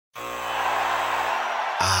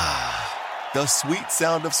The sweet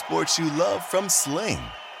sound of sports you love from Sling.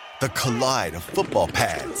 The collide of football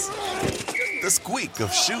pads. The squeak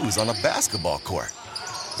of shoes on a basketball court.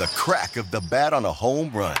 The crack of the bat on a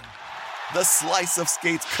home run. The slice of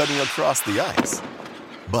skates cutting across the ice.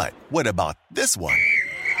 But what about this one?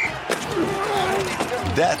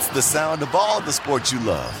 That's the sound of all the sports you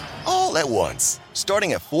love, all at once.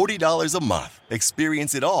 Starting at $40 a month.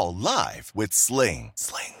 Experience it all live with Sling.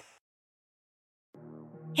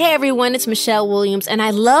 Hey everyone, it's Michelle Williams, and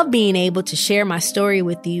I love being able to share my story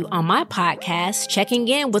with you on my podcast, Checking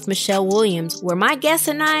In with Michelle Williams, where my guests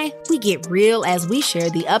and we get real as we share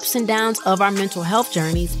the ups and downs of our mental health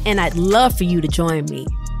journeys, and I'd love for you to join me.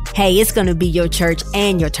 Hey, it's going to be your church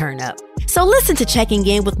and your turn up. So listen to Checking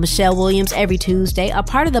In with Michelle Williams every Tuesday, a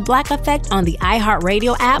part of the Black Effect on the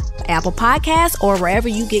iHeartRadio app, Apple Podcasts, or wherever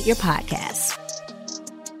you get your podcasts.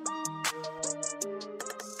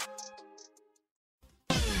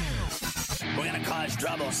 We're going to cause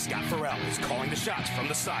trouble. Scott Farrell is calling the shots from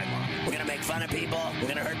the sideline. We're going to make fun of people. We're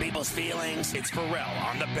going to hurt people's feelings. It's Farrell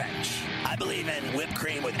on the bench. I believe in whipped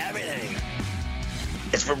cream with everything.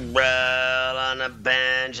 It's Farrell on the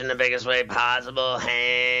bench in the biggest way possible,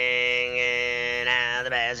 hanging out the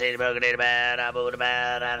bad, see the broken, the bad, I boo the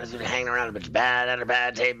bad, I just hanging around a bitch bad, out of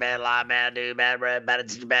bad, tape bad, lie bad, do bad, bread, bad,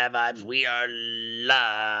 attitude, bad vibes. We are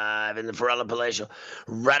live in the Farrell Palatial,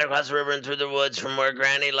 right across the river and through the woods from where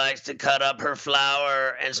Granny likes to cut up her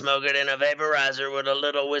flour and smoke it in a vaporizer with a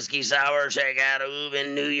little whiskey sour shake out of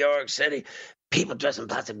in New York City. People dressed in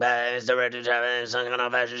plastic bags, directed traveling, sunken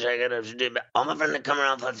off fashion, shake it up. All my friends that come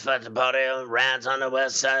around for the party, rats on the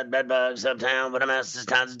west side, bedbugs uptown, but a mess this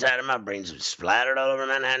town's tight, and my brains splattered all over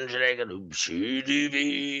Manhattan, Jamaica.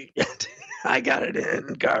 I got it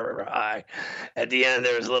in Carver High. At the end,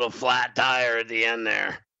 there was a little flat tire at the end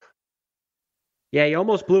there. Yeah, you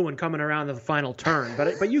almost blew one coming around the final turn,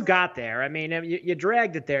 but you got there. I mean, you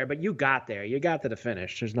dragged it there, but you got there. You got to the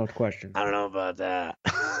finish. There's no question. I don't know about that.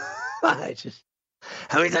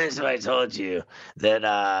 How many times have I told you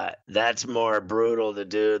that that's more brutal to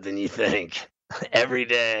do than you think? Every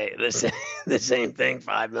day, the same thing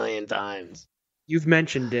 5 million times. You've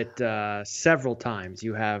mentioned it several times.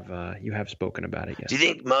 You have spoken about it. Yes. Do you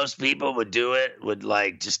think most people would do it? Would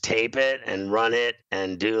like just tape it and run it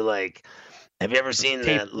and do like? Have you ever seen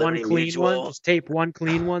tape the Liberty one clean Mutual? One? Just tape one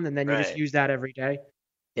clean one, and then you just use that every day.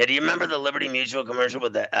 Yeah, do you remember the Liberty Mutual commercial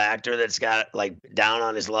with the actor that's got like down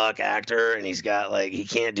on his luck actor, and he's got like he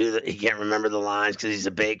can't remember the lines because he's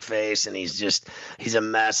a bake face and he's a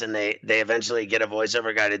mess, and they eventually get a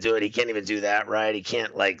voiceover guy to do it. He can't even do that right. He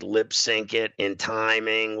can't like lip sync it in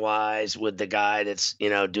timing wise with the guy that's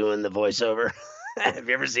doing the voiceover. Have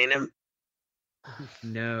you ever seen him?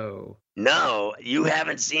 No, you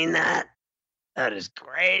haven't seen that. That is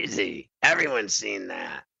crazy. Everyone's seen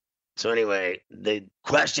that. So anyway, the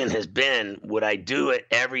question has been, would I do it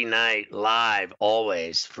every night, live,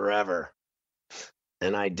 always, forever?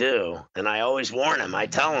 And I do. And I always warn him. I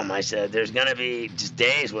tell him, I said, there's going to be just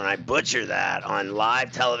days when I butcher that on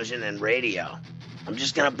live television and radio. I'm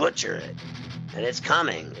just going to butcher it. And it's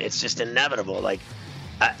coming. It's just inevitable. Like,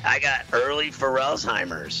 I got early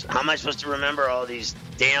Farrellsheimer's. How am I supposed to remember all these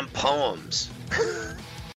damn poems?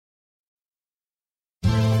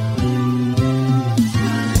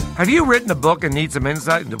 Have you written a book and need some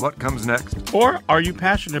insight into what comes next? Or are you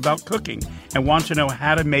passionate about cooking and want to know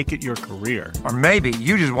how to make it your career? Or maybe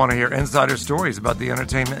you just want to hear insider stories about the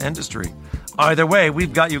entertainment industry. Either way,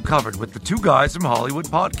 we've got you covered with the Two Guys from Hollywood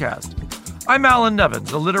podcast. I'm Alan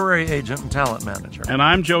Nevins, a literary agent and talent manager. And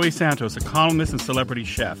I'm Joey Santos, a columnist and celebrity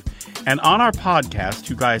chef. And on our podcast,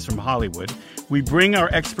 Two Guys from Hollywood, we bring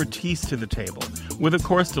our expertise to the table with, of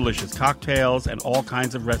course, delicious cocktails and all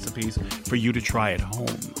kinds of recipes for you to try at home.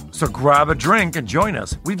 So grab a drink and join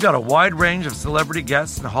us. We've got a wide range of celebrity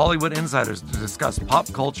guests and Hollywood insiders to discuss pop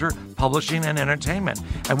culture, publishing, and entertainment.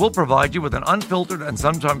 And we'll provide you with an unfiltered and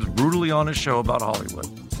sometimes brutally honest show about Hollywood.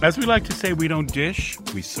 As we like to say, we don't dish,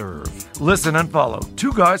 we serve. Listen and follow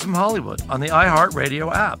Two Guys from Hollywood on the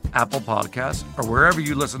iHeartRadio app, Apple Podcasts, or wherever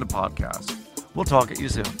you listen to podcasts. We'll talk at you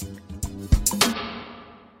soon.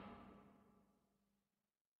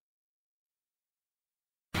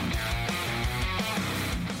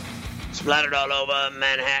 Splattered all over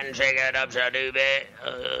Manhattan, shake it up, shake it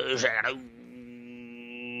up.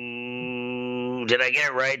 Did I get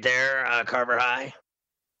it right there, Carver High?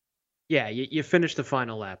 Yeah, you finished the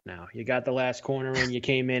final lap now. You got the last corner in, you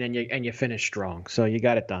came in, and you finished strong. So you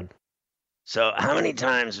got it done. So how many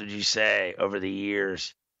times would you say over the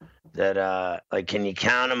years that, can you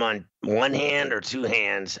count them on one hand or two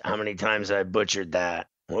hands, how many times I butchered that?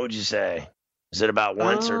 What would you say? Is it about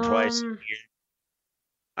once or twice a year?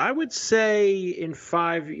 I would say in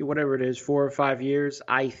 4 or 5 years,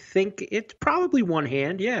 I think it's probably one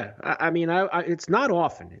hand. Yeah. I mean, it's not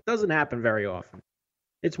often. It doesn't happen very often.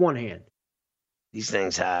 It's one hand. These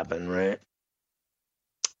things happen, right?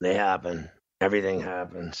 They happen. Everything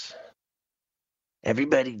happens.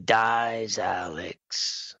 Everybody dies,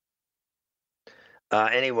 Alex.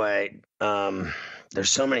 Anyway, there's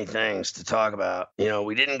so many things to talk about.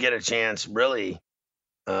 We didn't get a chance really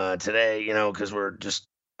today, because we're just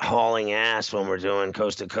hauling ass when we're doing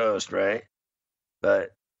coast to coast, right? But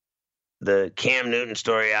the Cam Newton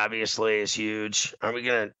story obviously is huge. Aren't we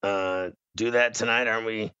going to do that tonight? Aren't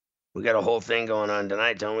we? We got a whole thing going on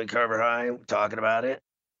tonight, don't we, Carver High? Talking about it.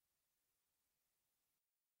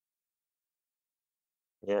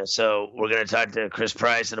 Yeah, so we're going to talk to Chris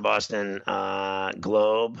Price of the Boston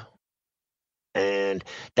Globe. And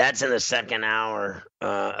that's in the second hour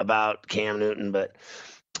about Cam Newton. But,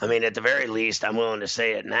 I mean, at the very least, I'm willing to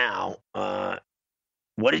say it now.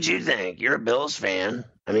 What did you think? You're a Bills fan.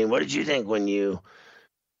 I mean, what did you think when you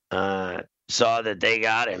saw that they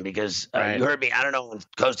got him? Because Right. you heard me, I don't know, on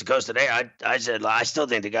Coast to Coast today, I said, I still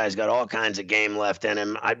think the guy's got all kinds of game left in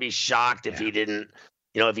him. I'd be shocked if he didn't,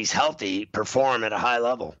 if he's healthy, perform at a high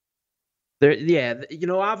level.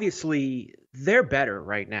 Obviously they're better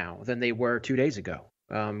right now than they were 2 days ago.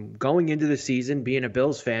 Going into the season, being a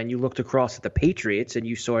Bills fan, you looked across at the Patriots and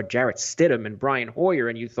you saw Jarrett Stidham and Brian Hoyer,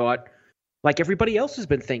 and you thought, like everybody else has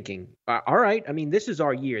been thinking, all right, I mean, this is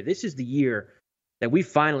our year. This is the year that we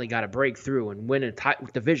finally got to break through and win a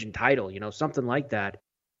division title, something like that.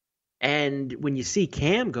 And when you see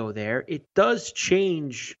Cam go there, it does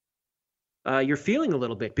change your feeling a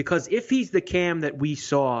little bit, because if he's the Cam that we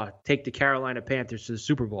saw take the Carolina Panthers to the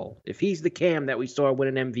Super Bowl, if he's the Cam that we saw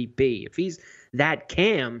win an MVP, if he's that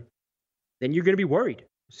Cam, then you're going to be worried.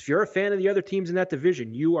 If you're a fan of the other teams in that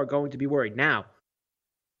division, you are going to be worried. Now,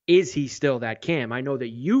 is he still that Cam? I know that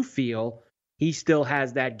you feel he still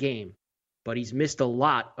has that game, but he's missed a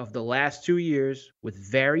lot of the last 2 years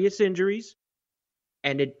with various injuries,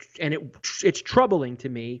 and it's troubling to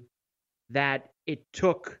me that it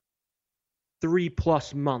took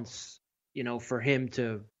 3+ months, for him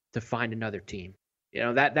to find another team.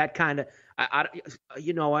 That kind of, I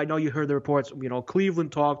know you heard the reports,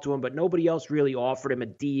 Cleveland talked to him, but nobody else really offered him a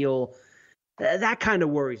deal. That kind of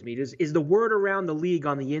worries me. Is the word around the league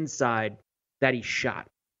on the inside that he's shot?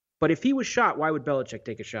 But if he was shot, why would Belichick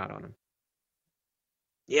take a shot on him?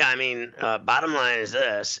 Yeah, I mean, bottom line is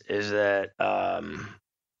this, is that,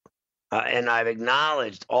 and I've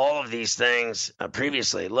acknowledged all of these things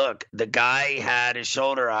previously. Look, the guy had his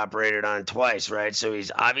shoulder operated on twice, right? So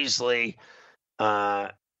he's obviously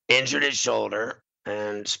injured his shoulder.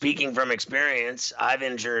 And speaking from experience, I've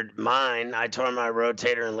injured mine. I tore my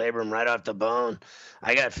rotator and labrum right off the bone.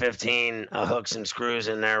 I got 15 hooks and screws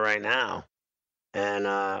in there right now. And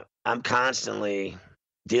I'm constantly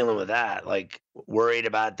dealing with that, like worried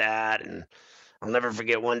about that. And I'll never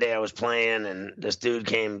forget one day I was playing and this dude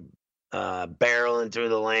came barreling through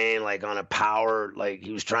the lane, like on a power, like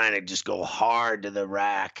he was trying to just go hard to the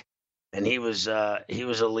rack. And he was a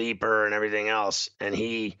leaper and everything else. And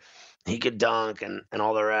he could dunk and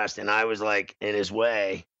all the rest. And I was like in his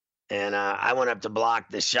way. And I went up to block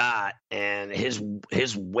the shot, and his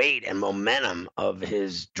weight and momentum of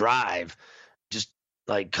his drive just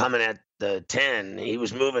like coming at the 10, he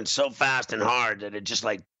was moving so fast and hard that it just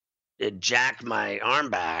like it jacked my arm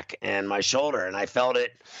back and my shoulder, and I felt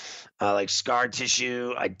it like scar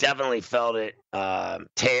tissue. I definitely felt it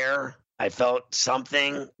tear. I felt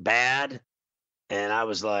something bad. And I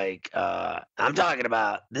was like, I'm talking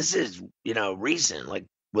about, this is, recent, like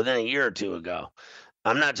within a year or two ago.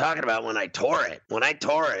 I'm not talking about when I tore it. When I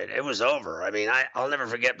tore it, it was over. I mean, I'll never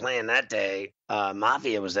forget playing that day.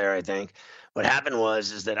 Mafia was there, I think. What happened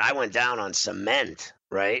is that I went down on cement,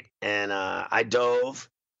 right? And I dove,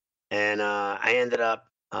 and I ended up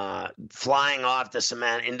flying off the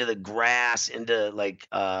cement into the grass, into like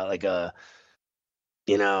a,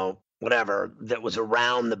 whatever that was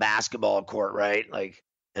around the basketball court, right? Like,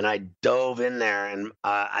 and I dove in there, and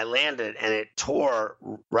I landed, and it tore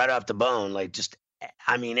right off the bone. Like, just,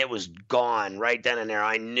 I mean, it was gone right then and there.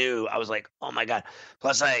 I was like, oh my God.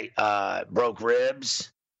 Plus I broke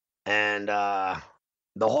ribs, and the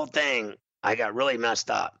whole thing, I got really messed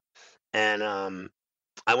up. And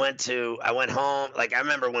I went home. Like, I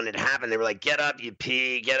remember when it happened, they were like, get up, you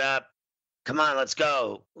pee, get up. Come on, let's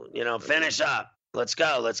go. Finish up. Let's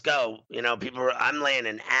go. I'm laying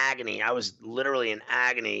in agony. I was literally in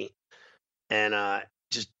agony. And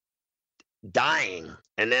dying.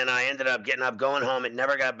 And then I ended up getting up, going home. It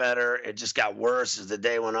never got better. It just got worse as the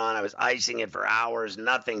day went on. I was icing it for hours.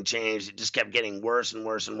 Nothing changed. It just kept getting worse and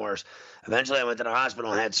worse and worse. Eventually, I went to the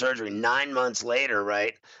hospital and had surgery. 9 months later,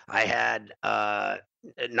 right, I had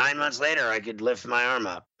 9 months later, I could lift my arm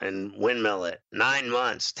up and windmill it. 9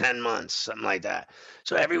 months, 10 months, something like that.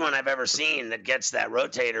 So everyone I've ever seen that gets that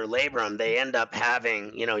rotator labrum, they end up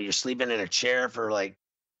having, you're sleeping in a chair for like,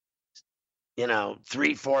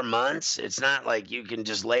 3-4 months. It's not like you can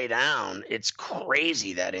just lay down. It's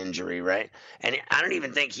crazy, that injury, right? And I don't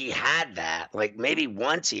even think he had that. Like maybe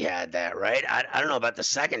once he had that, right? I don't know about the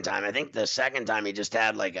second time. I think the second time he just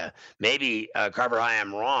had like Carver High,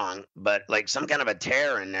 I'm wrong, but like some kind of a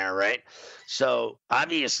tear in there, right? So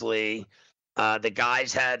obviously the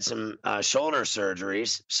guy's had some shoulder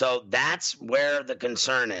surgeries. So that's where the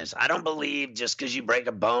concern is. I don't believe just because you break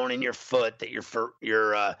a bone in your foot that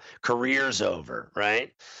your career's over,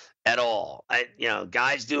 right? At all.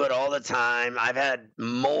 Guys do it all the time. I've had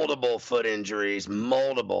multiple foot injuries,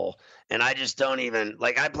 and I just don't even,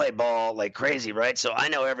 like, I play ball like crazy, right? So I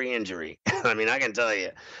know every injury. I mean, I can tell you,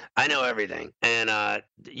 I know everything. And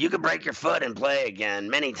you could break your foot and play again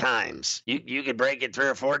many times. You could break it 3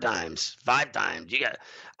 or 4 times, 5 times.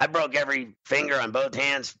 I broke every finger on both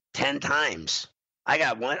hands 10 times. I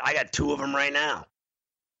got 2 of them right now.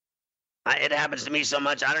 It happens to me so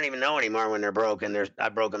much, I don't even know anymore when they're broken. I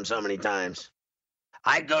broke them so many times.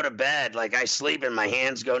 I go to bed, like I sleep and my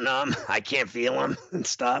hands go numb. I can't feel them and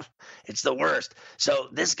stuff. It's the worst. So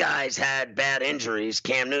this guy's had bad injuries,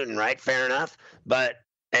 Cam Newton, right? Fair enough. But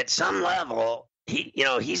at some level,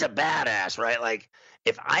 he's a badass, right? Like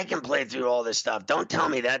if I can play through all this stuff, don't tell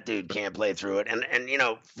me that dude can't play through it. And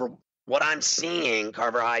for what I'm seeing,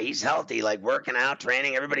 Carver High, he's healthy, like working out,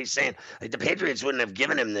 training. Everybody's saying like the Patriots wouldn't have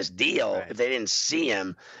given him this deal if they didn't see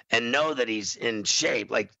him and know that he's in shape.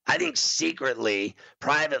 Like I think secretly,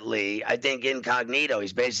 privately, I think incognito,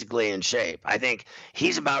 he's basically in shape. I think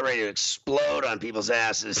he's about ready to explode on people's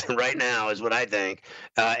asses right now is what I think.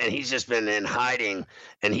 And he's just been in hiding,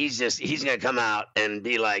 and he's going to come out and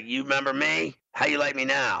be like, you remember me? How you like me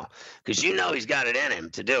now? Because he's got it in him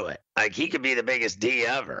to do it. Like he could be the biggest D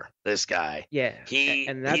ever. This guy. Yeah.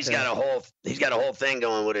 He's got a whole thing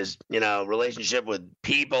going with his relationship with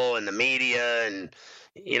people and the media and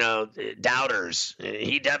doubters.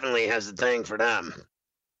 He definitely has the thing for them.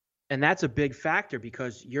 And that's a big factor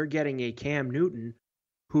because you're getting a Cam Newton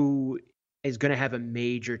who is going to have a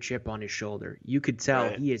major chip on his shoulder. You could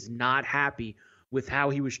tell he is not happy with how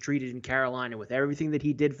he was treated in Carolina, with everything that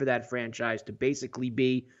he did for that franchise to basically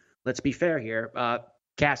be, let's be fair here,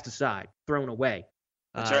 cast aside, thrown away.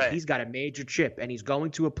 That's right. He's got a major chip, and he's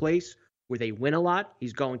going to a place where they win a lot.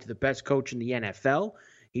 He's going to the best coach in the NFL.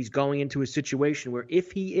 He's going into a situation where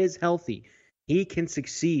if he is healthy, he can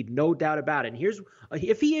succeed, no doubt about it. And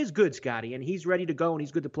if he is good, Scotty, and he's ready to go and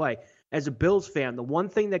he's good to play, as a Bills fan, the one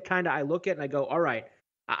thing that kind of I look at and I go, all right,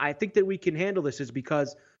 I think that we can handle this is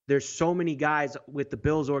because there's so many guys with the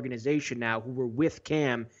Bills organization now who were with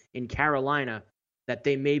Cam in Carolina that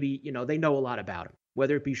they maybe, they know a lot about him.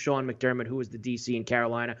 Whether it be Sean McDermott, who was the DC in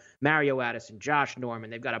Carolina, Mario Addison, Josh Norman.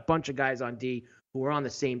 They've got a bunch of guys on D who are on the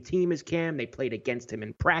same team as Cam. They played against him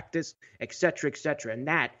in practice, et cetera, et cetera. And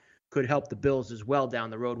that could help the Bills as well down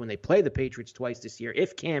the road when they play the Patriots twice this year,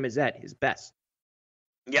 if Cam is at his best.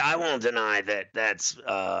 Yeah, I won't deny that that's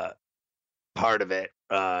part of it.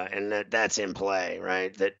 And that's in play,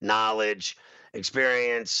 right? That knowledge,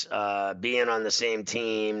 experience, being on the same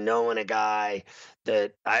team, knowing a guy,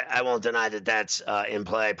 that I won't deny that that's in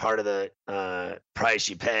play, part of the price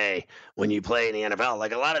you pay when you play in the NFL.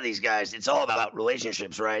 Like a lot of these guys, it's all about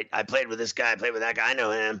relationships, right? I played with this guy, I played with that guy, I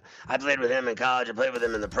know him. I played with him in college, I played with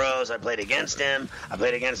him in the pros, I played against him. I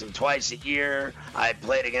played against him twice a year. I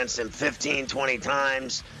played against him 15, 20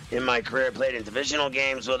 times in my career, played in divisional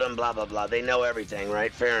games with him, blah, blah, blah. They know everything,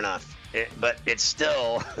 right? Fair enough. But it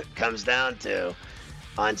still comes down to,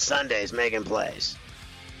 on Sundays, making plays.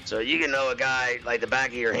 So you can know a guy like the back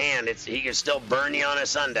of your hand. He can still burn you on a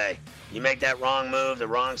Sunday. You make that wrong move, the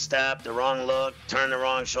wrong step, the wrong look, turn the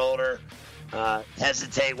wrong shoulder,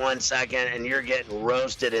 hesitate 1 second, and you're getting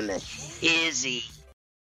roasted in the hizzy.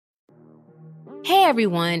 Hey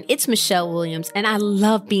everyone, it's Michelle Williams, and I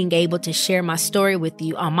love being able to share my story with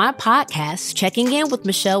you on my podcast, Checking In with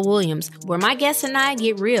Michelle Williams, where my guests and I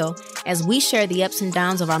get real as we share the ups and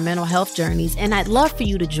downs of our mental health journeys, and I'd love for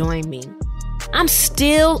you to join me. I'm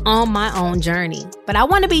still on my own journey, but I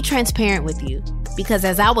want to be transparent with you because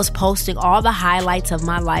as I was posting all the highlights of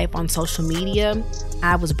my life on social media,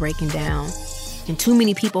 I was breaking down. And too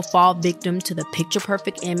many people fall victim to the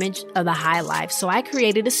picture-perfect image of the high life, so I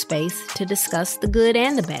created a space to discuss the good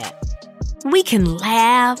and the bad. We can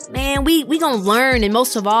laugh, man. We gonna learn, and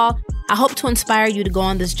most of all, I hope to inspire you to go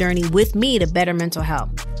on this journey with me to better mental health.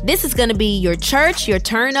 This is gonna be your church, your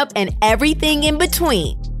turn up, and everything in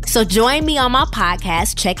between. So join me on my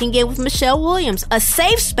podcast, Checking In with Michelle Williams, a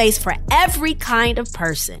safe space for every kind of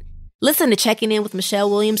person. Listen to Checking In with Michelle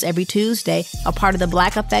Williams every Tuesday, a part of the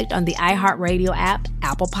Black Effect on the iHeartRadio app,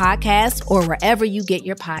 Apple Podcasts, or wherever you get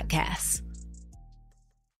your podcasts.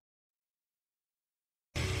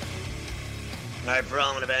 All right,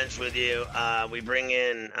 Ferrall on the bench with you. We bring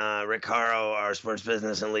in Rick Horrow, our sports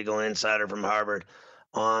business and legal insider from Harvard,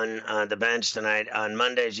 on the bench tonight. On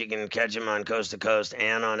Mondays, you can catch him on Coast to Coast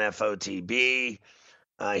and on FOTB.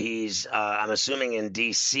 He's, I'm assuming, in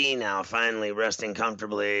D.C. now, finally resting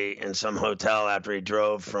comfortably in some hotel after he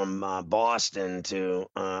drove from Boston to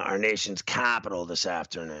our nation's capital this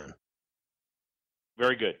afternoon.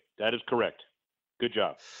 Very good. That is correct. Good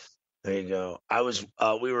job. There you go.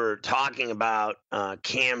 We were talking about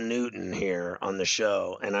Cam Newton here on the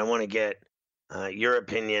show, and I want to get your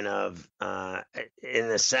opinion of, in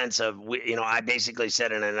the sense of, I basically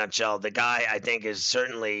said in a nutshell, the guy I think has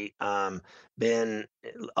certainly been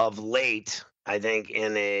of late, I think,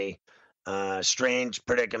 in a strange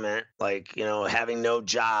predicament, like, having no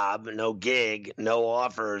job, no gig, no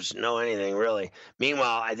offers, no anything really.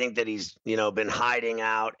 Meanwhile, I think that he's, been hiding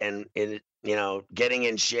out and getting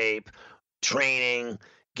in shape, training,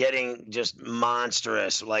 getting just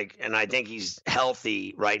monstrous, and I think he's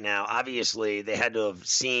healthy right now. Obviously, they had to have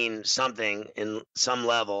seen something in some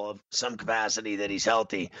level of some capacity that he's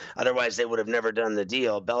healthy. Otherwise, they would have never done the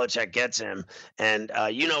deal. Belichick gets him, and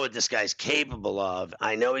you know what this guy's capable of.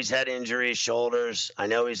 I know he's had injuries, shoulders. I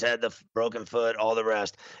know he's had the broken foot, all the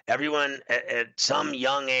rest. Everyone at some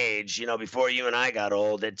young age, before you and I got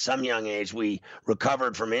old, at some young age, we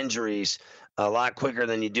recovered from injuries a lot quicker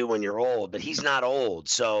than you do when you're old, but he's not old.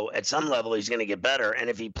 So at some level, he's going to get better. And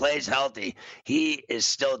if he plays healthy, he is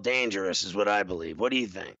still dangerous, is what I believe. What do you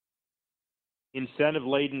think?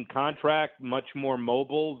 Incentive-laden contract, much more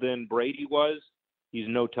mobile than Brady was. He's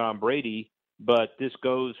no Tom Brady, but this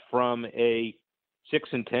goes from a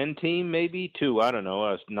 6-10 team maybe to, I don't know,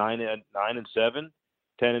 a 9-7,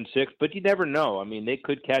 10-6, but you never know. I mean, they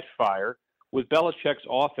could catch fire. With Belichick's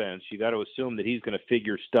offense, you got to assume that he's going to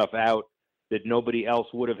figure stuff out that nobody else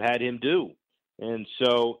would have had him do. And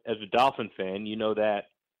so as a Dolphin fan, you know that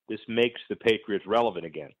this makes the Patriots relevant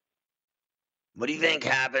again. What do you think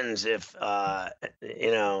happens if, to the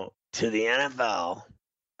NFL,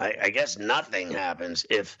 I guess nothing happens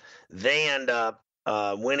if they end up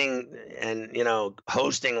winning and,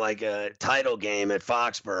 hosting like a title game at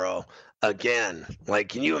Foxborough again? Like,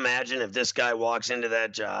 can you imagine if this guy walks into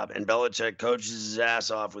that job and Belichick coaches his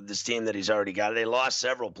ass off with this team that he's already got? They lost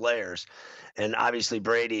several players, and obviously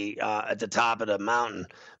Brady at the top of the mountain,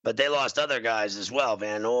 but they lost other guys as well,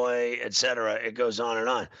 Van Noy, et cetera. It goes on and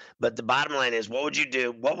on. But the bottom line is, what would you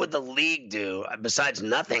do? What would the league do? Besides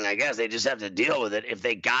nothing, I guess. They just have to deal with it if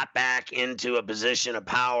they got back into a position of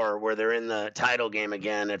power where they're in the title game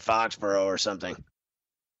again at Foxborough or something.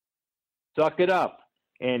 Suck it up.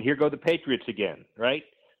 And here go the Patriots again, right?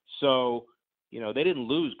 So, they didn't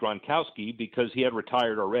lose Gronkowski because he had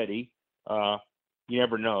retired already. You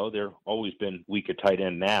never know. They've always been weak at tight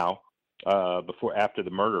end now, after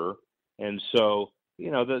the murderer. And so,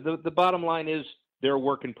 the bottom line is they're a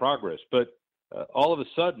work in progress. But all of a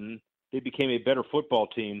sudden, they became a better football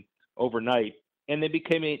team overnight, and they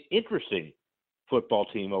became an interesting football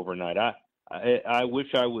team overnight. I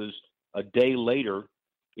wish I was a day later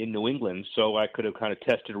in New England so I could have kind of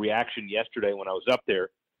tested reaction yesterday when I was up there,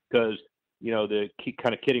 because, the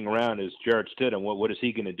kind of kidding around is Jarrett Stidham. What is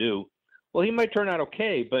he going to do? Well, he might turn out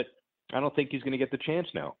okay, but I don't think he's going to get the chance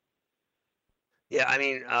now. Yeah, I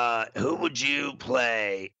mean, who would you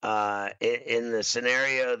play in the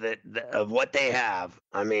scenario of what they have?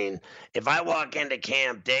 I mean, if I walk into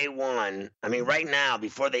camp day one, I mean, right now,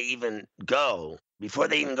 before they even go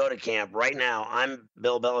to camp, right now, I'm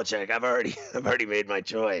Bill Belichick. I've already made my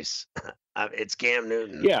choice. It's Cam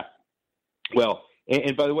Newton. Yeah. Well,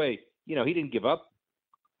 and by the way, he didn't give up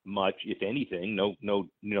much, if anything.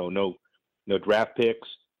 No draft picks.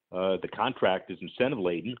 The contract is incentive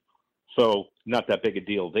laden, so not that big a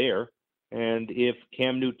deal there. And if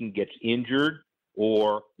Cam Newton gets injured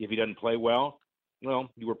or if he doesn't play well,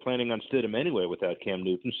 you were planning on Stidham anyway without Cam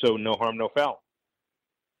Newton, so no harm, no foul.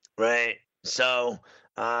 Right. So,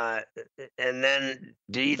 and then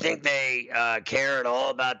do you think they care at all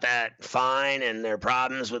about that fine and their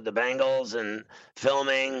problems with the Bengals and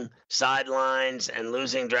filming sidelines and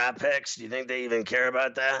losing draft picks? Do you think they even care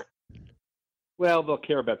about that? Well, they'll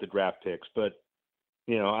care about the draft picks, but,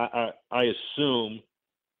 I assume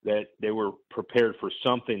that they were prepared for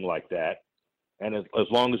something like that. And as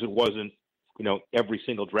long as it wasn't, every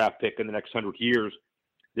single draft pick in the next 100 years,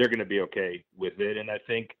 they're going to be okay with it. And I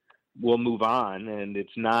think we'll move on. And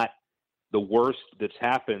it's not the worst that's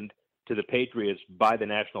happened to the Patriots by the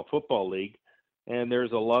National Football League. And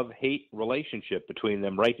there's a love-hate relationship between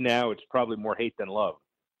them. Right now, it's probably more hate than love.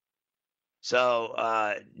 So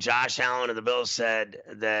Josh Allen of the Bills said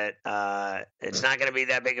that it's not going to be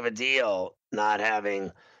that big of a deal not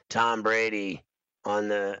having Tom Brady on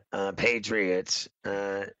the Patriots.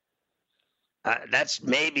 That's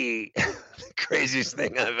maybe the craziest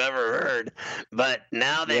thing I've ever heard. But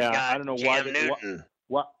now they've got I don't know Cam Newton.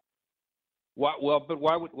 Well, but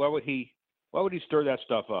why would he stir that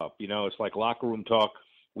stuff up? It's like locker room talk.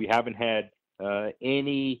 We haven't had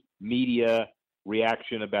any media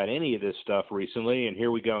reaction about any of this stuff recently, and here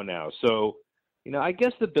we go now. So, I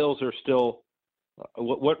guess the Bills are still.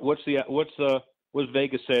 What's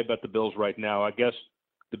Vegas say about the Bills right now? I guess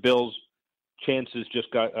the Bills' chances just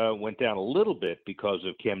went down a little bit because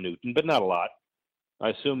of Cam Newton, but not a lot. I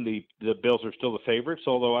assume the Bills are still the favorites,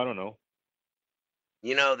 although I don't know.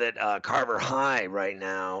 You know that Carver High right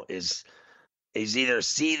now is either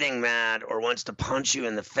seething mad or wants to punch you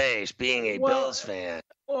in the face, being a Bills fan.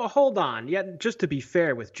 Well, hold on. Yeah, just to be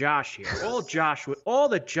fair with Josh here, all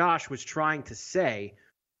that Josh was trying to say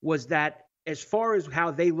was that as far as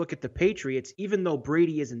how they look at the Patriots, even though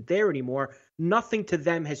Brady isn't there anymore, nothing to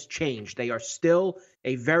them has changed. They are still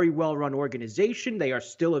a very well-run organization. They are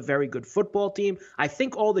still a very good football team. I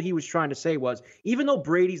think all that he was trying to say was, even though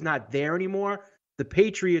Brady's not there anymore, the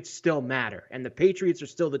Patriots still matter, and the Patriots are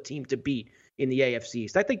still the team to beat in the AFC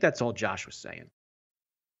East. I think that's all Josh was saying.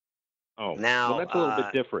 Oh, now that's a little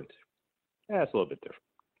bit different. Yeah, it's a little bit different.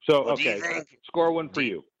 So, well, okay, score one for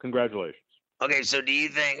you. Congratulations. Okay, so do you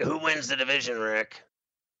think who wins the division, Rick?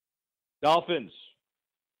 Dolphins.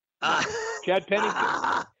 Chad Pennington.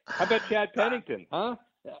 How about Chad Pennington, huh?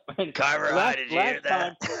 Carver, did you hear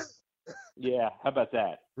that? Yeah, how about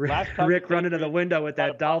that? Rick running to the window with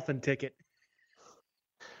that Dolphin ticket.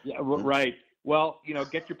 Yeah, right. Well,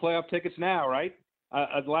 get your playoff tickets now, right?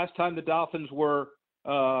 The last time the Dolphins were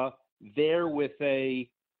there with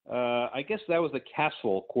I guess that was the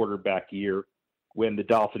Castle quarterback year when the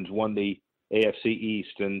Dolphins won the AFC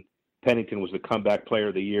East and Pennington was the comeback player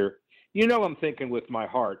of the year. I'm thinking with my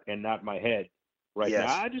heart and not my head right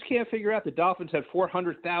now. I just can't figure out the Dolphins had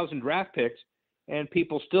 400,000 draft picks and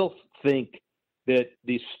people still think that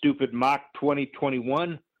these stupid mock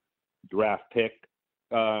 2021 draft pick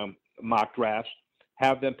mock drafts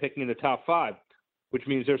have them picking in the top 5, which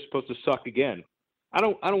means they're supposed to suck again. I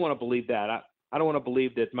don't want to believe that. I don't want to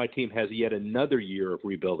believe that my team has yet another year of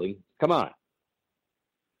rebuilding. Come on.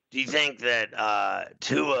 Do you think that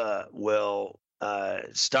Tua will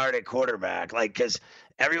start at quarterback? Because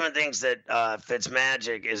everyone thinks that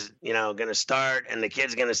Fitzmagic is, going to start and the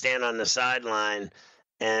kid's going to stand on the sideline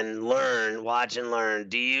and watch and learn.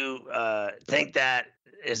 Do you think that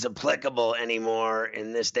is applicable anymore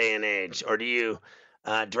in this day and age? Or do you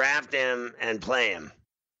draft him and play him?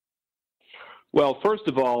 Well, first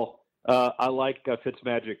of all, I like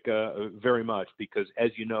Fitzmagic very much because,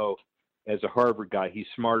 as you know, as a Harvard guy, he's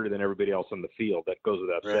smarter than everybody else on the field. That goes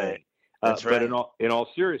without saying. That's right. But in all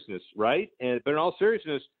seriousness, right? But in all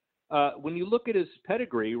seriousness, when you look at his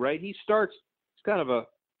pedigree, right, he's kind of a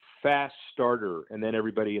fast starter, and then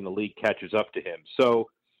everybody in the league catches up to him. So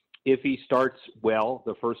if he starts well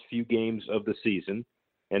the first few games of the season,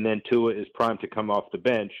 and then Tua is primed to come off the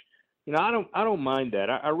bench, I don't mind that.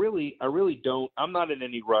 I really don't. I'm not in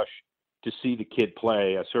any rush to see the kid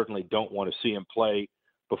play. I certainly don't want to see him play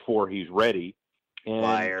before he's ready. And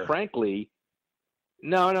Liar. Frankly,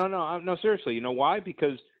 no, seriously. You know why?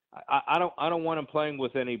 Because I don't want him playing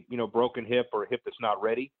with any broken hip or a hip that's not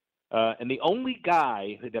ready. And the only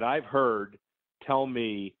guy that I've heard tell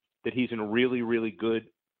me that he's in really, really good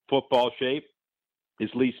football shape is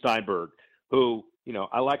Lee Steinberg, who,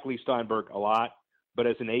 I like Lee Steinberg a lot, but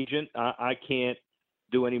as an agent, I can't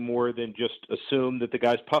do any more than just assume that the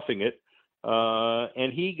guy's puffing it.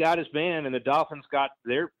 And he got his man, and the Dolphins got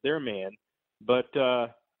their man. But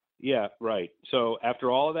yeah, right. So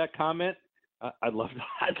after all of that comment, I'd love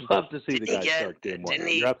to see the guy start game one.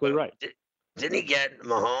 You're absolutely right. Didn't he get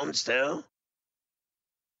Mahomes too?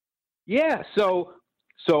 Yeah. So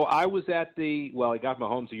I was at he got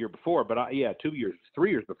Mahomes a year before, but 3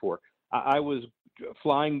 years before. I was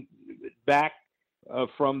flying back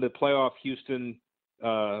from the playoff Houston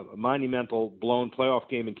monumental blown playoff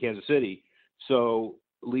game in Kansas City. So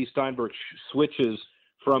Lee Steinberg switches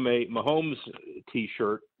from a Mahomes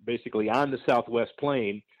T-shirt, basically on the Southwest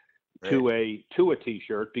plane, to a Tua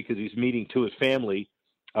T-shirt because he's meeting Tua's family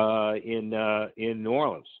in New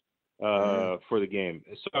Orleans for the game.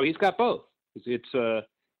 So he's got both. It's the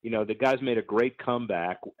guy's made a great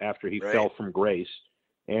comeback after he fell from grace,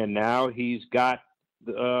 and now he's got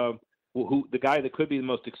the guy that could be the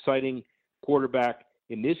most exciting quarterback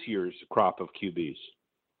in this year's crop of QBs.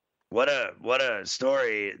 What a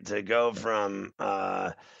story to go from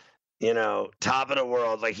top of the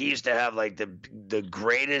world. Like, he used to have like the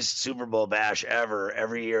greatest Super Bowl bash ever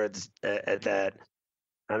every year at that.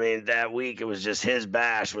 I mean, that week it was just his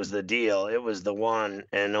bash was the deal. It was the one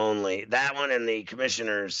and only. That one and the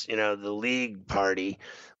commissioners, the league party,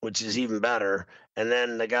 which is even better. And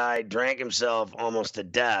then the guy drank himself almost to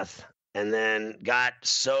death and then got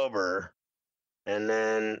sober and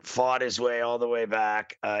then fought his way all the way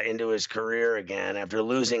back into his career again after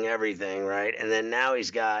losing everything, right? And then now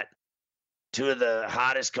he's got two of the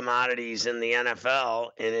hottest commodities in the NFL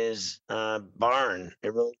in his barn.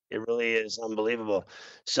 It really is unbelievable.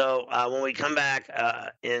 So when we come back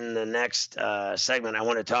in the next segment, I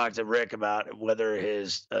want to talk to Rick about whether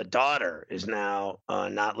his daughter is now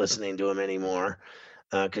not listening to him anymore,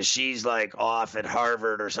 because she's like off at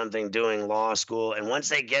Harvard or something doing law school. And once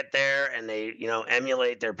they get there and they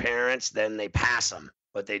emulate their parents, then they pass them.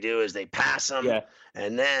 What they do is they pass them,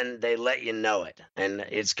 and then they let you know it. And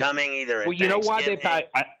it's coming either at Well, you know why they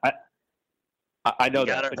Thanksgiving. I know that.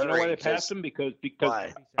 gotta But you know why hurry, they passed them? Because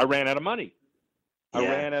Why? I ran out of money. I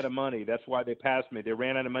Yeah. ran out of money. That's why they passed me. They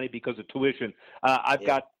ran out of money because of tuition.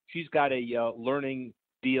 She's got a learning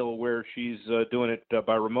deal where she's doing it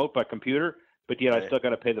by remote, by computer, but yet I Right. still got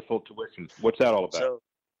to pay the full tuition. What's that all about?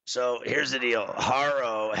 So here's the deal.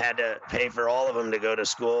 Haro had to pay for all of them to go to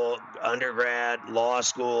school, undergrad, law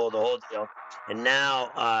school, the whole deal. And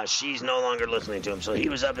now she's no longer listening to him. So he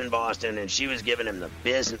was up in Boston, and she was giving him the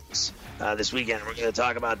business this weekend. We're going to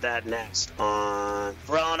talk about that next on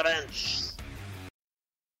Ferrall on the Bench.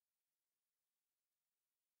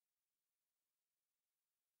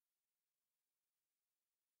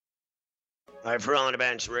 All right, Ferrall on the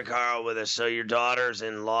Bench, Rick Haro with us. So your daughter's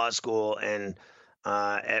in law school, and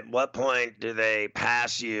at what point do they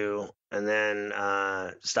pass you and then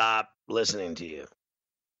stop listening to you?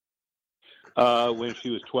 When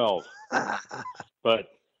she was 12.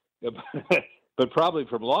 but probably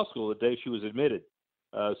from law school the day she was admitted.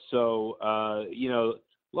 Law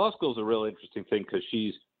school is a real interesting thing because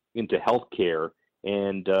she's into healthcare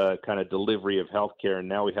and kind of delivery of healthcare, and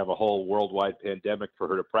now we have a whole worldwide pandemic for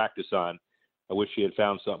her to practice on. I wish she had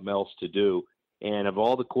found something else to do. And of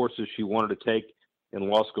all the courses she wanted to take in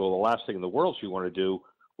law school, the last thing in the world she wanted to do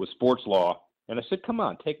was sports law. And I said, come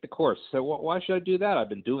on, take the course. So why should I do that? I've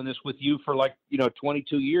been doing this with you for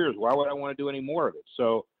 22 years. Why would I want to do any more of it?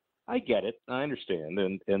 So I get it. I understand.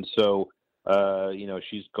 And so,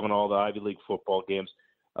 she's going to all the Ivy League football games.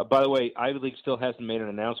 By the way, Ivy League still hasn't made an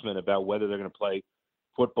announcement about whether they're going to play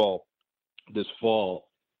football this fall.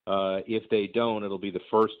 If they don't, it'll be the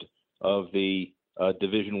first of the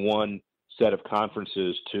Division I set of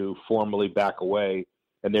conferences to formally back away.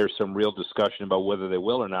 And there's some real discussion about whether they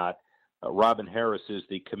will or not. Robin Harris is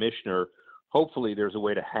the commissioner. Hopefully there's a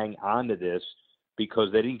way to hang on to this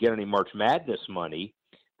because they didn't get any March Madness money.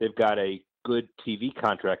 They've got a good TV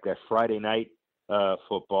contract, that Friday night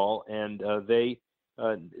football, and they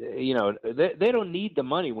don't need the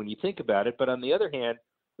money when you think about it. But on the other hand,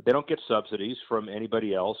 they don't get subsidies from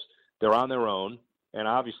anybody else. They're on their own, and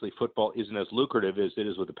obviously football isn't as lucrative as it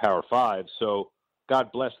is with the Power Five. So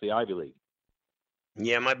God bless the Ivy League.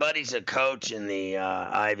 Yeah, my buddy's a coach in the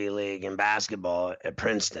Ivy League in basketball at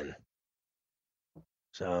Princeton.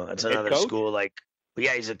 So that's another school.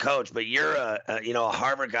 Yeah, he's a coach, but you're a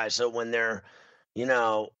Harvard guy. So when they're,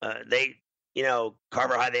 Carver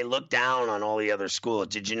High, they look down on all the other schools.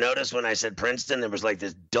 Did you notice when I said Princeton, there was like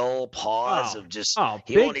this dull pause of just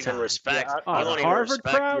he won't even respect. Harvard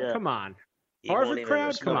crowd, come on. Harvard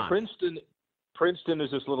crowd, come on. Princeton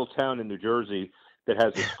is this little town in New Jersey that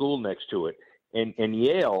has a school next to it. And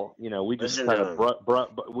Yale, we just kind of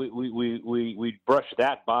we brush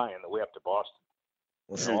that by on the way up to Boston.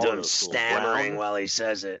 Listen to him stammering while he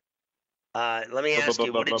says it. Let me ask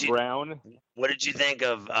you, what did you think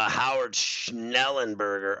of Howard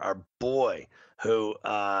Schnellenberger, our boy, who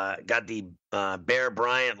got the Bear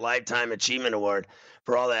Bryant Lifetime Achievement Award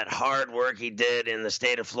for all that hard work he did in the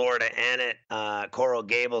state of Florida and at Coral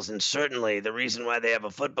Gables, and certainly the reason why they have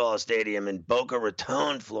a football stadium in Boca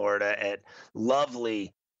Raton, Florida, at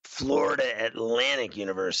lovely Florida Atlantic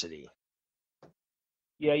University.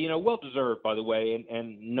 Yeah, well-deserved, by the way,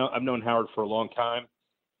 and I've known Howard for a long time,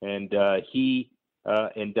 and he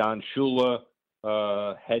and Don Shula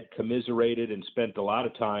had commiserated and spent a lot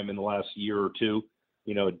of time in the last year or two.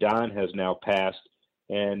 Don has now passed,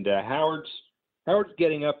 And Howard's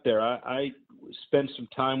getting up there. I spent some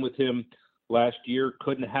time with him last year.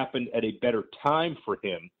 Couldn't happen at a better time for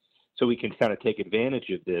him, so we can kind of take advantage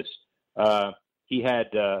of this. He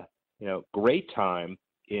had great time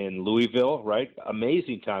in Louisville, right?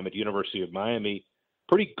 Amazing time at University of Miami.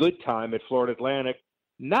 Pretty good time at Florida Atlantic.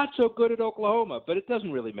 Not so good at Oklahoma, but it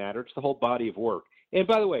doesn't really matter. It's the whole body of work. And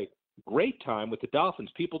by the way, great time with the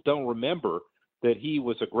Dolphins. People don't remember that he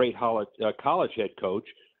was a great college head coach,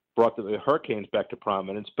 brought the Hurricanes back to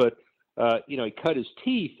prominence. But, he cut his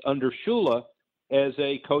teeth under Shula as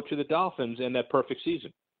a coach of the Dolphins in that perfect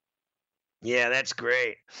season. Yeah, that's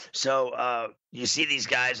great. So you see these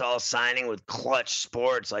guys all signing with Clutch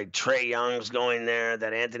Sports, like Trey Young's going there.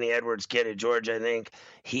 That Anthony Edwards kid at Georgia, I think,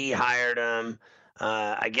 he hired him.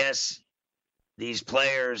 I guess these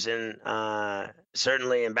players, and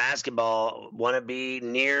certainly in basketball, want to be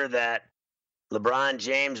near that LeBron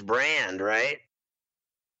James brand, right?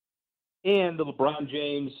 And the LeBron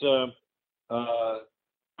James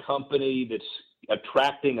company that's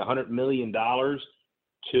attracting $100 million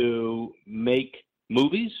to make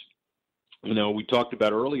movies. We talked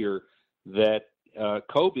about earlier that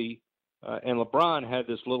Kobe and LeBron had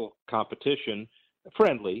this little competition,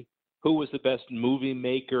 friendly, who was the best movie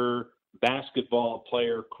maker, basketball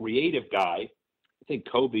player, creative guy. I think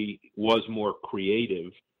Kobe was more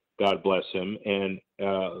creative, God bless him, and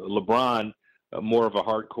LeBron, more of a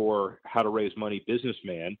hardcore how to raise money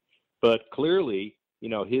businessman. But clearly,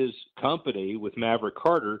 his company with Maverick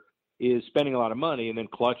Carter is spending a lot of money, and then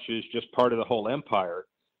Clutch is just part of the whole empire.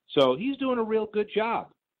 So he's doing a real good job.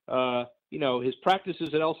 His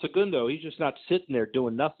practices at El Segundo, he's just not sitting there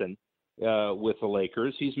doing nothing with the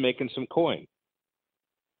Lakers. He's making some coin.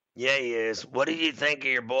 Yeah, he is. What did you think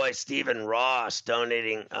of your boy Stephen Ross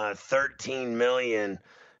donating $13 million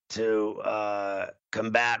to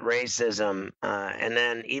combat racism? And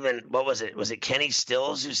then even, what was it? Was it Kenny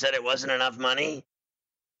Stills who said it wasn't enough money?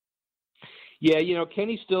 Yeah,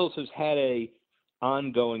 Kenny Stills has had a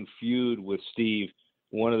ongoing feud with Steve.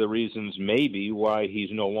 One of the reasons maybe why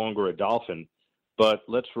he's no longer a Dolphin. But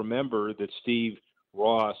let's remember that Steve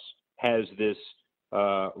Ross has this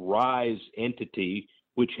Rise entity,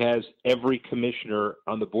 which has every commissioner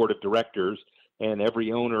on the board of directors and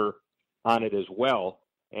every owner on it as well.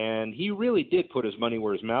 And he really did put his money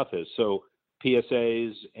where his mouth is. So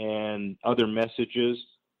PSAs and other messages,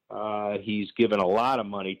 he's given a lot of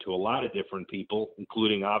money to a lot of different people,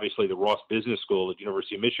 including obviously the Ross Business School at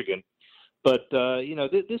University of Michigan. But,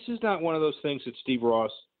 this is not one of those things that Steve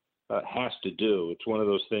Ross has to do. It's one of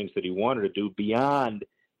those things that he wanted to do beyond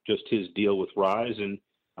just his deal with Rise. And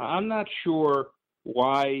I'm not sure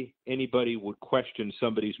why anybody would question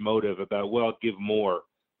somebody's motive about, well, give more.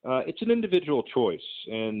 It's an individual choice.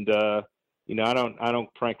 And, I don't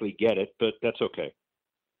frankly get it, but that's okay.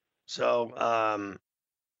 So,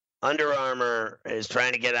 Under Armour is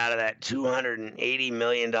trying to get out of that $280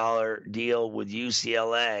 million deal with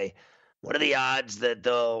UCLA. What are the odds that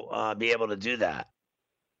they'll be able to do that?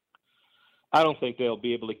 I don't think they'll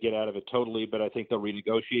be able to get out of it totally, but I think they'll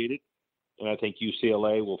renegotiate it. And I think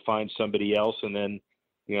UCLA will find somebody else, and then,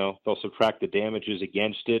 they'll subtract the damages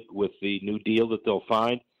against it with the new deal that they'll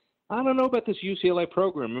find. I don't know about this UCLA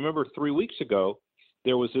program. Remember 3 weeks ago,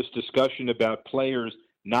 there was this discussion about players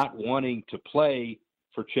not wanting to play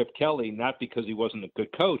for Chip Kelly, not because he wasn't a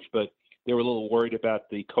good coach, but they were a little worried about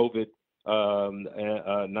the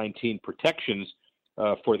COVID-19 protections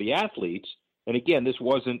for the athletes. And again, this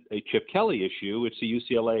wasn't a Chip Kelly issue. It's a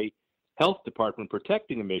UCLA Health Department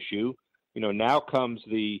protecting him issue. Now comes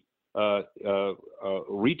the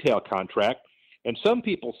retail contract. And some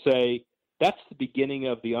people say that's the beginning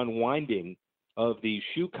of the unwinding of these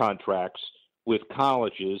shoe contracts with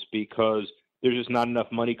colleges because there's just not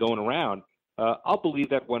enough money going around. I'll believe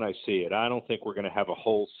that when I see it. I don't think we're going to have a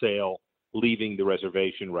wholesale leaving the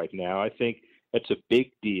reservation right now. I think it's a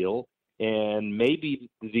big deal, and maybe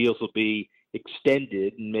the deals will be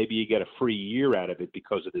extended, and maybe you get a free year out of it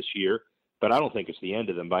because of this year, but I don't think it's the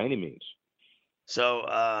end of them by any means. So,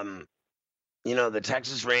 the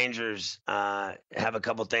Texas Rangers have a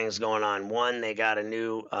couple things going on. One, they got a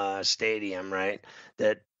new stadium, right,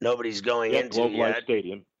 that nobody's going into Globe yet. Life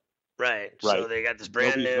Stadium. Right. So they got this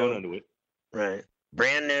brand Nobody's new. going into it. Right.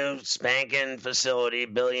 Brand new spanking facility,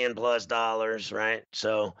 $1 billion+, right?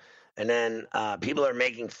 So, and then people are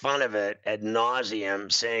making fun of it ad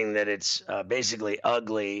nauseum, saying that it's basically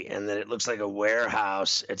ugly and that it looks like a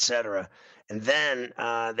warehouse, etc. And then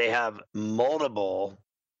they have multiple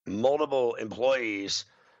employees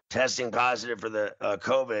testing positive for the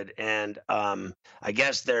COVID. And I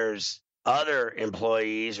guess there's other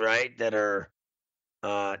employees, right, that are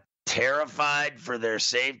terrified for their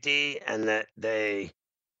safety and that they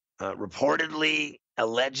reportedly,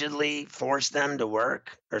 allegedly forced them to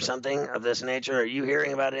work or something of this nature? Are you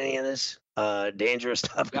hearing about any of this dangerous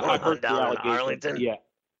stuff Yeah, going I've heard on the down in allegation. Arlington?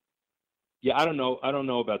 Yeah, I don't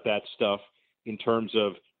know about that stuff in terms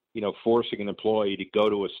of, forcing an employee to go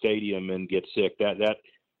to a stadium and get sick. That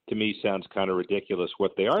to me sounds kind of ridiculous.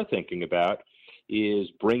 What they are thinking about is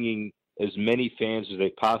bringing as many fans as they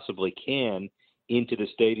possibly can into the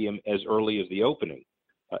stadium as early as the opening.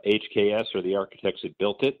 HKS or the architects that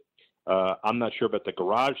built it. I'm not sure about the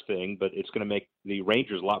garage thing, but it's going to make the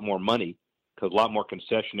Rangers a lot more money because a lot more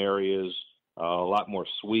concession areas, a lot more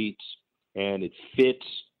suites, and it fits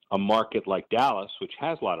a market like Dallas, which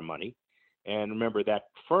has a lot of money. And remember, that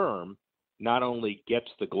firm not only gets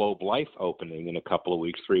the Globe Life opening in a couple of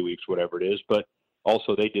weeks, 3 weeks, whatever it is, but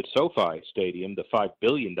also they did SoFi Stadium, the $5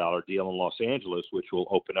 billion deal in Los Angeles, which will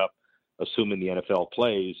open up, assuming the NFL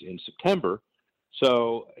plays in September.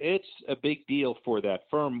 So it's a big deal for that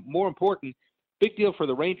firm. More important, big deal for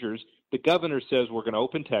the Rangers. The governor says we're going to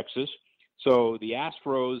open Texas. So the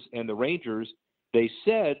Astros and the Rangers, they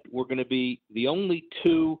said we're going to be the only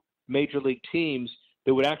two major league teams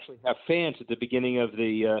that would actually have fans at the beginning of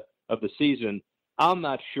the season. I'm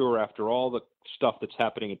not sure after all the stuff that's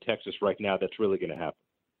happening in Texas right now that's really going to happen.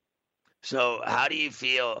 So how do you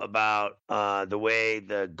feel about the way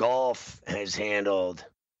the golf has handled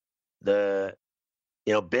the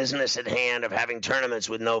business at hand of having tournaments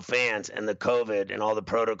with no fans and the COVID and all the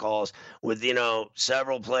protocols with,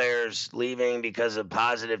 several players leaving because of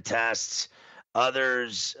positive tests?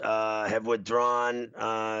 Others have withdrawn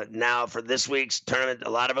now for this week's tournament. A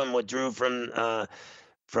lot of them withdrew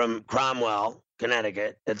from Cromwell,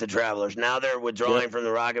 Connecticut, at the Travelers. Now they're withdrawing from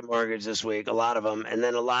the Rocket Mortgage this week, a lot of them. And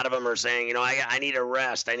then a lot of them are saying, I need a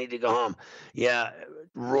rest. I need to go home. Yeah,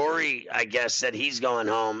 Rory, I guess, said he's going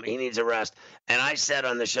home. He needs a rest. And I said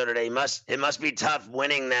on the show today, it must be tough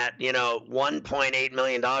winning that, $1.8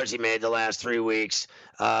 million he made the last 3 weeks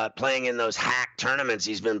playing in those hack tournaments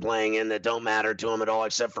he's been playing in that don't matter to him at all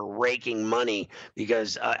except for raking money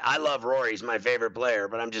because I love Rory. He's my favorite player.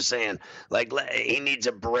 But I'm just saying, he needs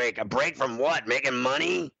a break. A break from what? Making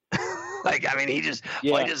money? Why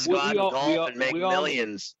just go out and golf and make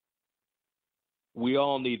millions? We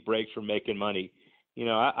all need breaks from making money. You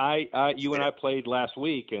and I played last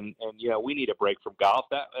week, and we need a break from golf.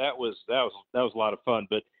 That was a lot of fun.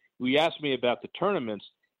 But you asked me about the tournaments,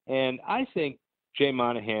 and I think Jay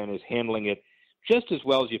Monahan is handling it just as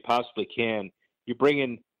well as you possibly can. You're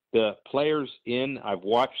bringing the players in. I've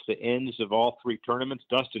watched the ends of all three tournaments.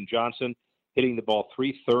 Dustin Johnson hitting the ball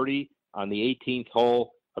 330 on the 18th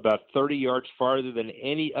hole, about 30 yards farther than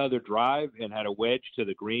any other drive, and had a wedge to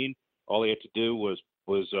the green. All he had to do was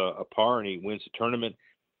a par, and he wins the tournament.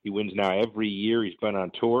 He wins now every year he's been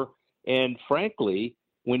on tour. And frankly,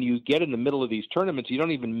 when you get in the middle of these tournaments, you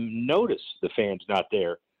don't even notice the fans not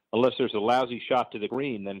there unless there's a lousy shot to the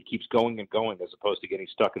green. Then it keeps going and going as opposed to getting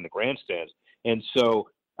stuck in the grandstands. And so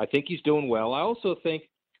I think he's doing well. I also think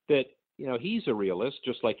that, he's a realist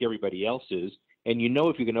just like everybody else is. And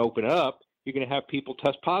if you're going to open up, you're going to have people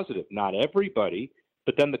test positive. Not everybody,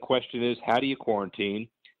 but then the question is, how do you quarantine?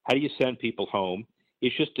 How do you send people home?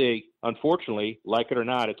 It's just unfortunately, like it or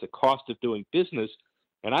not, it's a cost of doing business.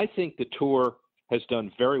 And I think the tour has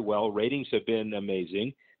done very well. Ratings have been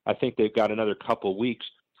amazing. I think they've got another couple weeks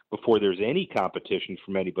before there's any competition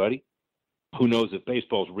from anybody. Who knows if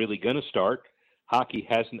baseball is really going to start? Hockey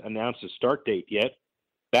hasn't announced a start date yet.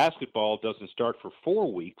 Basketball doesn't start for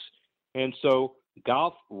 4 weeks. And so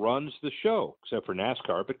golf runs the show, except for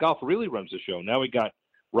NASCAR. But golf really runs the show. Now we got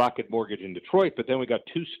Rocket Mortgage in Detroit, but then we got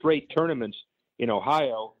 2 straight tournaments in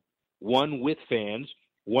Ohio, one with fans,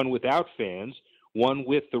 one without fans, one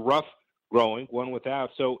with the rough growing, one without.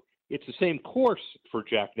 So it's the same course for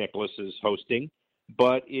Jack Nicklaus's hosting,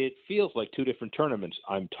 but it feels like 2 different tournaments,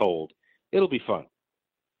 I'm told. It'll be fun.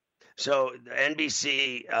 So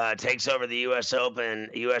NBC takes over the U.S. Open,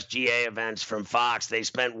 USGA events from Fox. They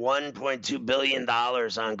spent $1.2 billion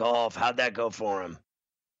on golf. How'd that go for them?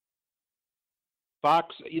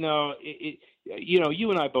 Fox,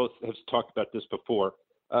 you and I both have talked about this before.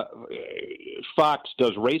 Fox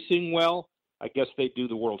does racing well. I guess they do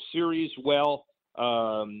the World Series well.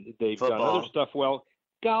 They've done other stuff well.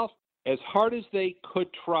 Golf, as hard as they could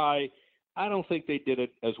try, I don't think they did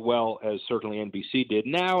it as well as certainly NBC did.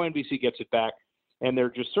 Now NBC gets it back, and there are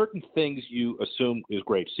just certain things you assume is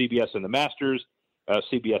great. CBS and the Masters.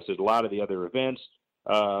 CBS did a lot of the other events.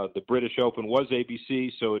 The British Open was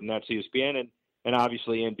ABC, so that's ESPN, and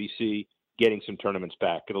obviously NBC getting some tournaments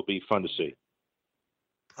back. It'll be fun to see.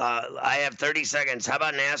 I have 30 seconds. How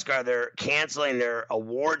about NASCAR? They're canceling their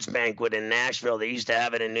awards banquet in Nashville. They used to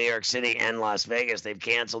have it in New York City and Las Vegas. They've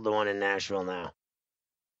canceled the one in Nashville now.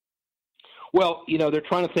 Well, they're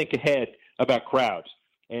trying to think ahead about crowds,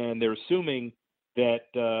 and they're assuming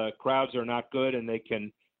that crowds are not good and they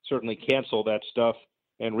can certainly cancel that stuff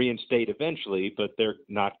and reinstate eventually, but they're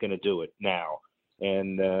not going to do it now.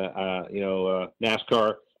 And,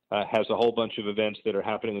 NASCAR has a whole bunch of events that are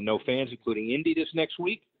happening with no fans, including Indy this next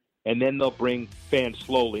week. And then they'll bring fans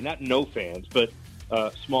slowly, not no fans, but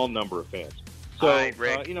a small number of fans. So, right,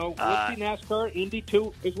 Rick, we'll see NASCAR, Indy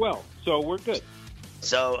too as well. So we're good.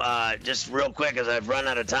 So just real quick, as I've run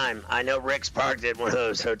out of time, I know Rick's parked at one of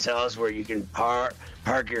those hotels where you can park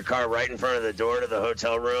your car right in front of the door to the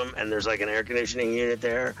hotel room, and there's like an air conditioning unit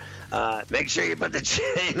there. Make sure you put the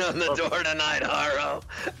chain on the door tonight, Haro.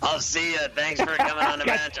 I'll see you. Thanks for coming on the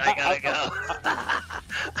bench. I gotta go.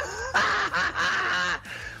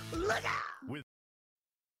 Look out.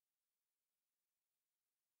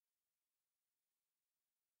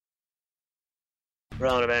 We're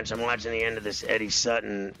on the bench. I'm watching the end of this Eddie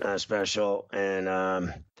Sutton special, and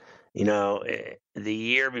the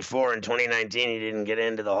year before in 2019, he didn't get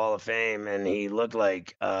into the Hall of Fame, and he looked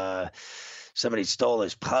like somebody stole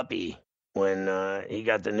his puppy when he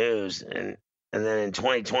got the news, and then in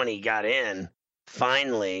 2020 he got in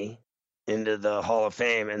finally into the Hall of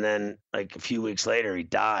Fame, and then like a few weeks later he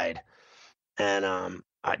died, and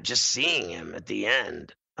just seeing him at the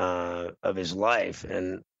end of his life,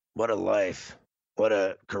 and what a life. What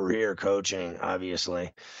a career coaching,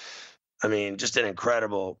 obviously. I mean, just an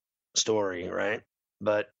incredible story, right?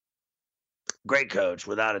 But great coach,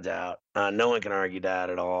 without a doubt. No one can argue that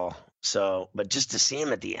at all. So, but just to see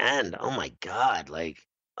him at the end, oh my God, it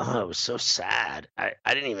was so sad. I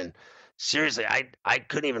didn't even, seriously, I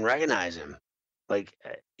couldn't even recognize him. Like,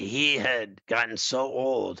 he had gotten so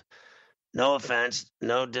old. No offense,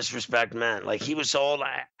 no disrespect meant. Like, he was so old,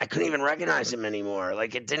 I couldn't even recognize him anymore.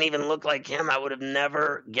 Like, it didn't even look like him. I would have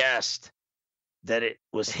never guessed that it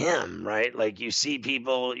was him, right? Like, you see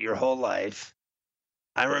people your whole life.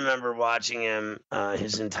 I remember watching him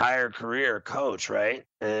his entire career coach, right?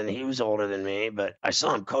 And he was older than me, but I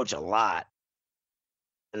saw him coach a lot.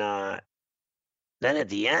 And then at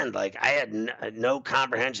the end, like, I had no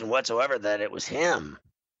comprehension whatsoever that it was him.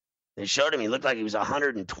 They showed him, he looked like he was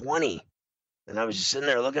 120. And I was just sitting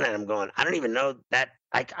there looking at him going, I don't even know that.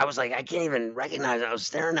 I was like, I can't even recognize it. I was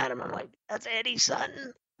staring at him. I'm like, that's Eddie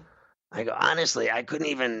Sutton. I go, honestly, I couldn't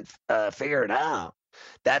even figure it out.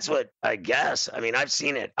 That's what I guess. I mean, I've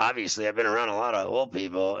seen it. Obviously, I've been around a lot of old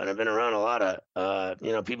people, and I've been around a lot of,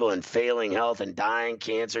 people in failing health and dying,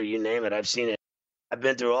 cancer, you name it. I've seen it. I've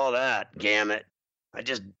been through all that gamut. I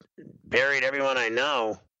just buried everyone I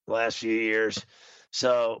know the last few years.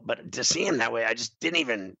 So, but to see him that way, I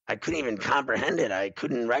couldn't even comprehend it. I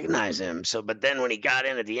couldn't recognize him. So, but then when he got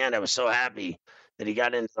in at the end, I was so happy that he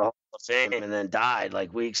got into the Hall of Fame and then died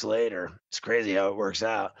like weeks later. It's crazy how it works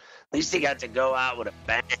out. At least he got to go out with a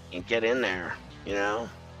bang and get in there,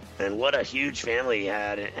 and what a huge family he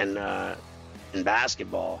had in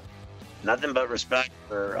basketball. Nothing but respect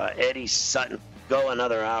for Eddie Sutton. Go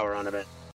another hour on the bench.